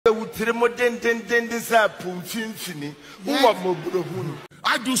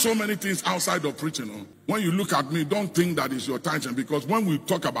I do so many things outside of preaching. When you look at me, don't think that it's your tithes, because when we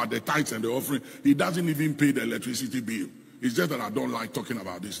talk about the tithes and the offering, he doesn't even pay the electricity bill. It's just that I don't like talking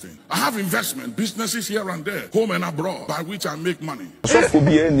about this thing. I have investment, businesses here and there, home and abroad, by which I make money. Let's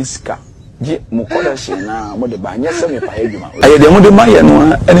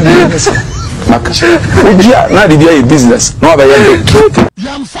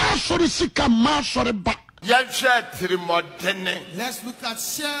look at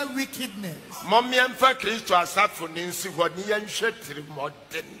share wickedness.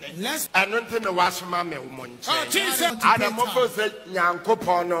 Let's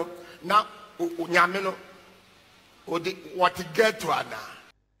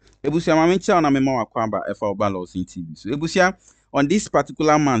Ebusia mamencha na mema wakwamba LORDSON TV. So Ebusia on this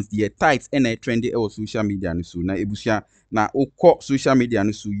particular month the tithes and trendy on social media so na Ebusia na oko social media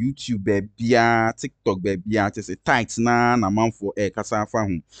so YouTube bia TikTok bia say tithes na manfo kasa fa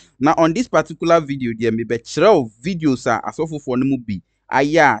ho. Na on this particular video there me be kire videos asofofo no mu bi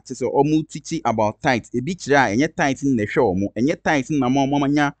aya say omu teaching about tithes e bi kire a enye tithes na hwe omo enye tithes na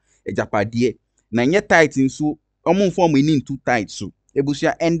manya ejapade na enye tithes so omu form any two tithes so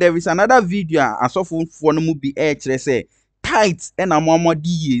Ebusia, and there is another video asofo for no mu bi kire say tithes and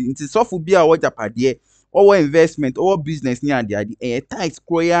amamodi nti sofo bi a wo japade or investment or business ni ade tithes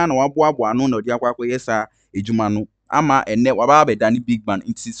kroya na waboabo ano na odi akwakoye sa ejuma no ama ene waba abeda ni big man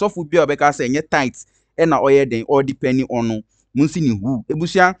nti sofo bi a obeka say enye tithes na oye den all depending on munsi ni hu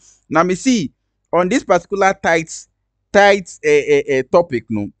Ebusia na me see on this particular tithes topic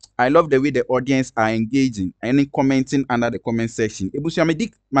no I love the way the audience are engaging and commenting under the comment section. Ebusia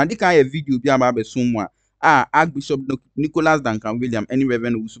madika a video bi aba sumwa Archbishop Nicholas Duncan William any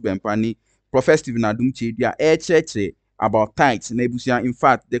Reverend Owusu Bempah Prophet Adom Kyei Duah church about tithes na Ebusia. In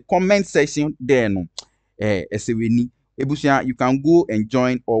fact the comment section there no Ebusia, you can go and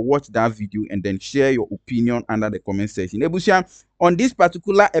join or watch that video and then share your opinion under the comment section. Ebusia, on this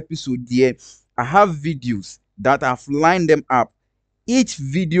particular episode there I have videos that I've lined them up. Each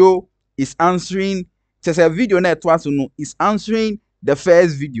video is answering just a video na is answering the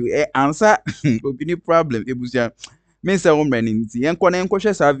first video answer opinion problem Ebusia me say woman nti enko na enko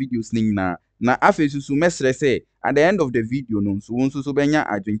share sa videos na afesusu mesre say at the end of the video no so wonso so benya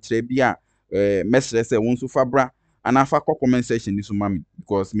adwenkyere bia mesre say wonso fabra anafa comment section ni so mami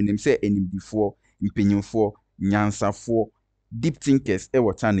because me nim say enim before mpenyimfo nyansafo deep thinkers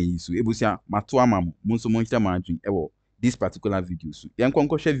wo channel yi so Ebusia mato amamo monso monhita madwen wo this particular video so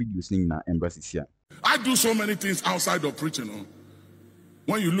share videos na embrace here. I do so many things outside of preaching.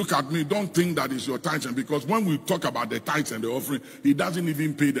 When you look at me, don't think that it's your tithes, because when we talk about the tithes and the offering, he doesn't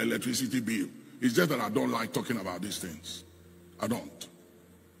even pay the electricity bill. It's just that I don't like talking about these things. I don't.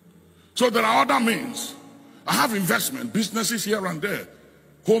 So there are other means. I have investment, businesses here and there,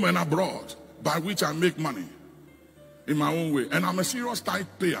 home and abroad, by which I make money in my own way. And I'm a serious tithe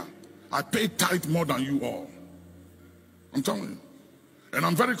payer. I pay tithe more than you all. I'm telling you. And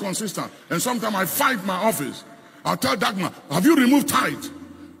I'm very consistent. And sometimes I fight my office. I'll tell Dagmar, have you removed tithe?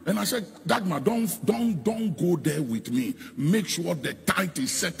 And I said, Dagmar, don't go there with me. Make sure the tithe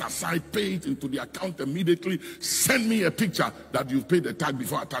is set aside, pay it into the account immediately. Send me a picture that you've paid the tithe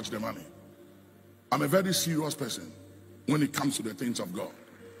before I touch the money. I'm a very serious person when it comes to the things of God.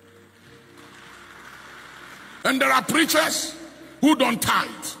 And there are preachers who don't tithe.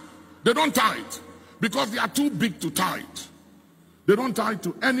 They don't tithe because they are too big to tithe. They don't tithe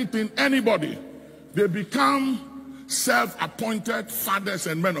to anything, anybody. They become self-appointed fathers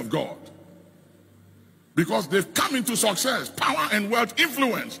and men of God because they've come into success, power and wealth,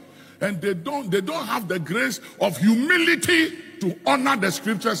 influence, and they don't have the grace of humility to honor the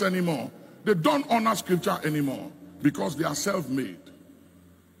scriptures anymore. They don't honor scripture anymore because they are self-made.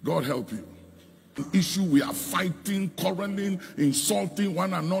 God help you. Issue we are fighting, quarreling, insulting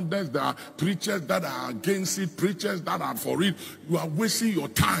one another. There are preachers that are against it, preachers that are for it. You are wasting your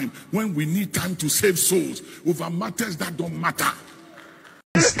time when we need time to save souls over matters that don't matter.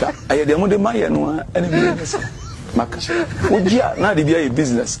 Business.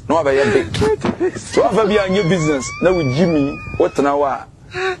 No big. So have a new business. Now with Jimmy, what an hour?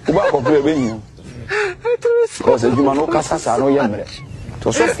 Because you know Casasa no yamre.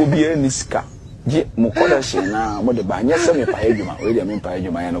 To so phobia niska. Je mukoda shena mo de banya se me pa edwuma we de me pa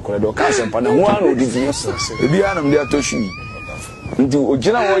edwuma ya no kore do ka sempa na ho an odi di ebi anam de atoshu ndi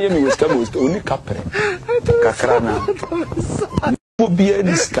ogina wo ye me weska oni kapre kakra na phobia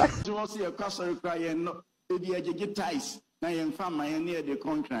niska wo se e kwasori kra ye no ebi ejeje ties na ye mfa ma ye ne de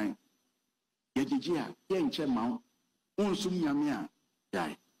contract ye jeje a ye nche ma wo onsum nyame a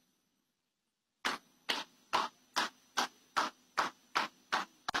dai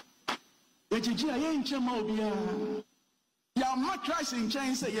yɛgyegye a yɛnkyɛma obiara yɛama Christ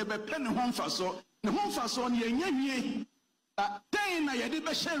nkyɛn sɛ yɛbɛpɛ ne ho mfaso ne ho mfaso no yɛnyɛ wie dɛn na yɛde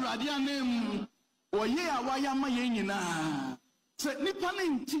bɛhyɛ Awurade anan mu wɔyɛ a wɔayama yɛn nyinaa sɛ nipa ne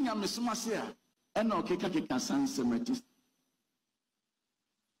nti nyamesom ase a ɛna ɔkeka sansɛm ati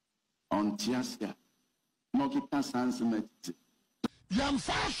ɔnte ase a na ɔkeka sansɛm ati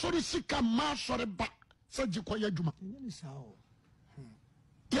yɛmfa asɔre sika ma asɔre ba sɛ gye kɔyɛ adwuma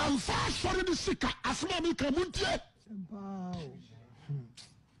yɛmfa asɔre de sika asɛm a meka mu ntie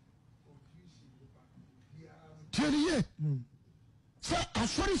tiɛniye sɛ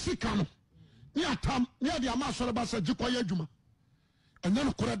asɔre sika no ne atam ne ade ama asɔre ba sɛ gye kɔyɛ adwuma ɛnyɛ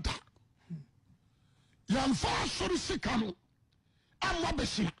no korɛ da yɛmfa asɔre sika no amma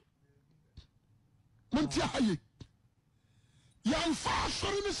bɛhyia monte ahaye yɛmfa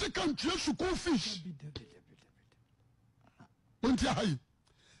asɔre ne sika ntua sukuu fees monte ahaye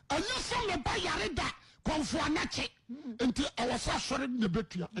ɛnyɛ sɛ ne ba yare da kɔmfo anakye nti ɛwɔ sɛ asɔre ne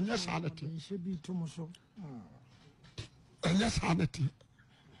bɛtua ɛnyɛ saa ne te ɛnyɛ saa ne te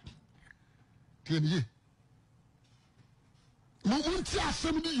tiɛniye monte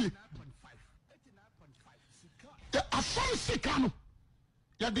asɛm ne ye asɔre sika no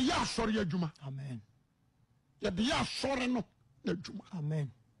yɛde yɛ asɔre adwuma yɛde yɛ asɔre no adwuma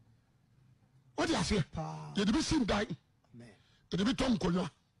wode aseɛ yɛde bi sim dan yɛde bi tɔ nkonnwa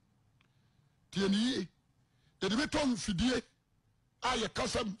tiɛniye yɛde bi tɔ mfidie a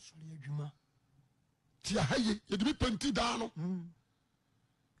yɛkasa mu tia ha ye yɛde bi pɛnti daa no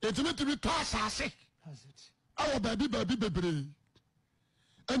yɛde bi tɔ asase awɔ baabi bebree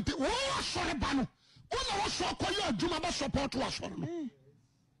nti wɔn asɔre ba no wɔn na wɔsɔ kɔyɛ adwuma bɛ sɔpɔtɔ asɔre no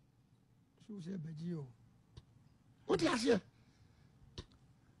wode aseɛ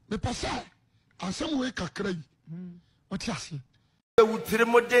mepɛ sɛ asɛm wei kakra yi wote aseɛ You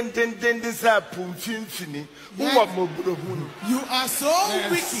are so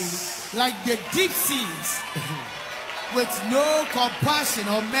wicked like the deep seas with no compassion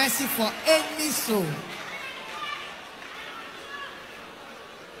or mercy for any soul.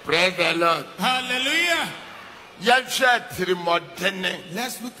 Praise the Lord. Hallelujah. Let's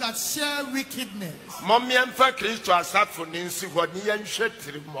look at sheer wickedness.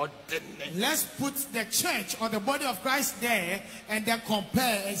 Let's put the church or the body of Christ there and then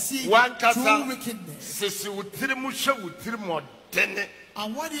compare and see true wickedness. I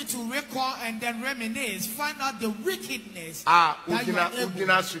want you to recall and then reminisce, find out the wickedness that you are able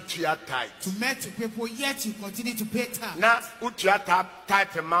to make to people, yet you continue to pay tax.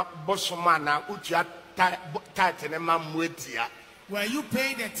 Were you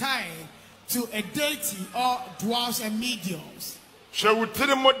paying the tithe to a deity or dwarfs and mediums? Look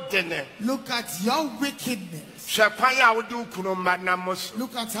at your wickedness. Look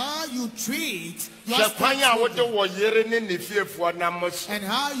at how you treat your and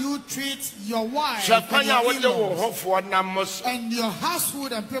how you treat your wife and your in-laws and your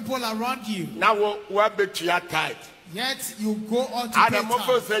household and people around you. Yet you go on to pay tithe.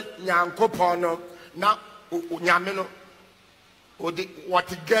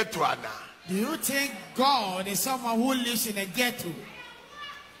 Do you think God is someone who lives in a ghetto?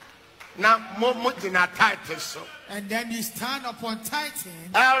 And then you stand upon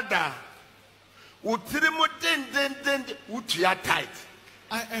tithing. Elder, a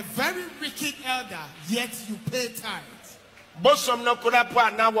very wicked elder, yet you pay tithes.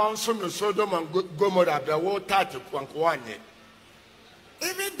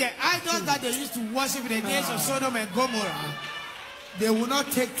 Even the idols that they used to worship in the days of Sodom and Gomorrah, they will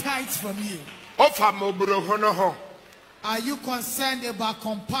not take tithes from you. Are you concerned about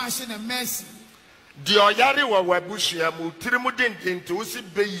compassion and mercy? The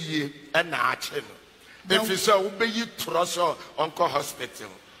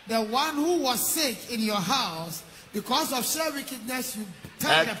one who was sick in your house, because of sheer wickedness, you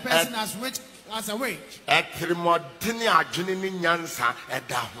turn the person as a witch. Yes.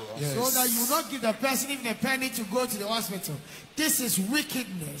 So that you not give the person even a penny to go to the hospital. This is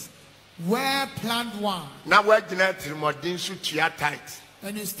wickedness. Where planned one. Now we're going to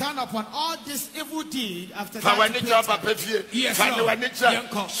and you stand upon all this evil deed after that. Yes,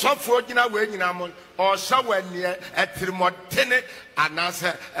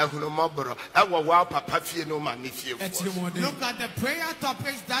 look at the prayer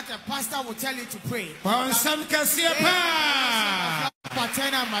topics that a pastor will tell you to pray.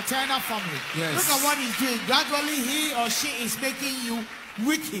 Maternal family. Yes. Look at what he's doing. Gradually he or she is making you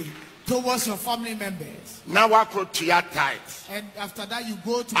wicked towards your family members. Now I go to your tithes. And after that you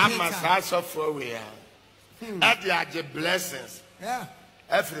go to pay tithes. Add the blessings. Yeah.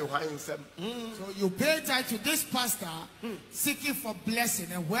 So you pay tithe to this pastor, seeking for blessing,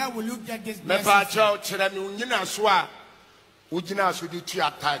 and where will you get this blessing?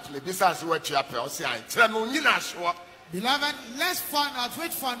 Beloved, let's find out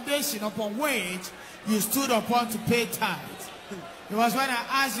which foundation upon which you stood upon to pay tithe. It was when I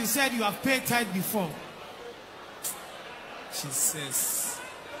asked you, said you have paid tithe before. Jesus.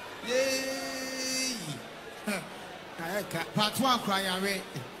 Yay. Part one cry away.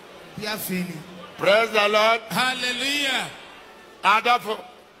 We are feeling. Praise the Lord. Hallelujah. Adom.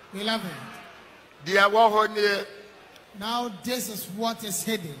 Beloved. Now this is what is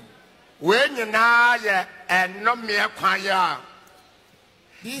hidden. When you now and no mere choir.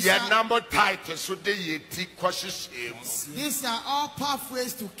 These are all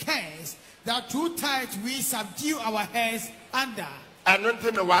pathways to curse that through tithe we subdue our heads under. Oh,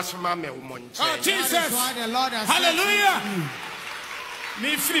 Jesus. That is why the Lord has hallelujah.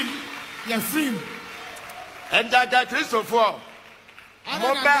 Me free. You're free. And that Christopher.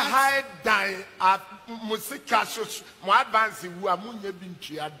 High die at Musika, more advanced who are Munya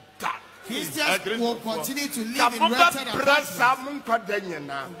Christians will continue to live in wretched apartments. Struggle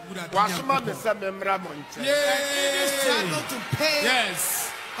to pay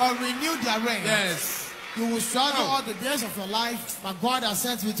or renew their rent. Yes. You will struggle all the days of your life, but God has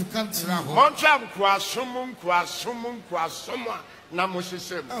sent me to come to you.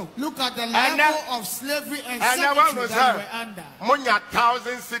 Look at the level of slavery and servitude that we're under.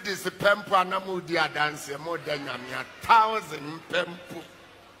 1,000 cities, Bempah, Namudia dance, more than 1,000 Bempah.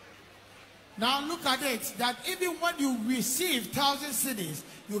 Now look at it, that even when you receive 1,000 cities,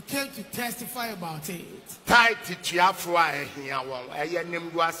 you came to testify about it.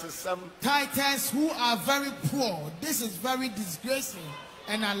 Tithers who are very poor, this is very disgraceful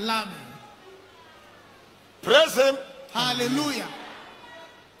and alarming. Praise him. Hallelujah.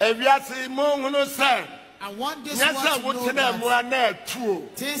 And one day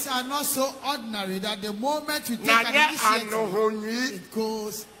things are not so ordinary that the moment you take an initiative, it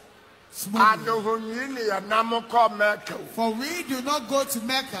goes smoothly. For we do not go to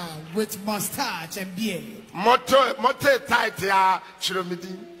Mecca with mustache and beard.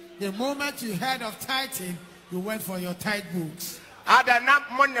 The moment you heard of tithing, you went for your tithe books. Or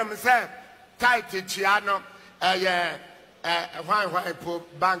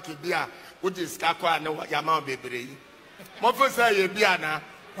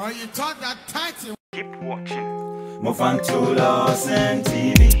you thought that tithing. Keep watching. LORDSON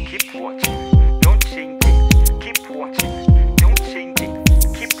TV. Keep watching. Don't change it. Keep watching. Don't change it.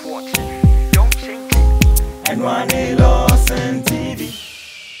 Keep watching. Don't change it. And LORDSON TV.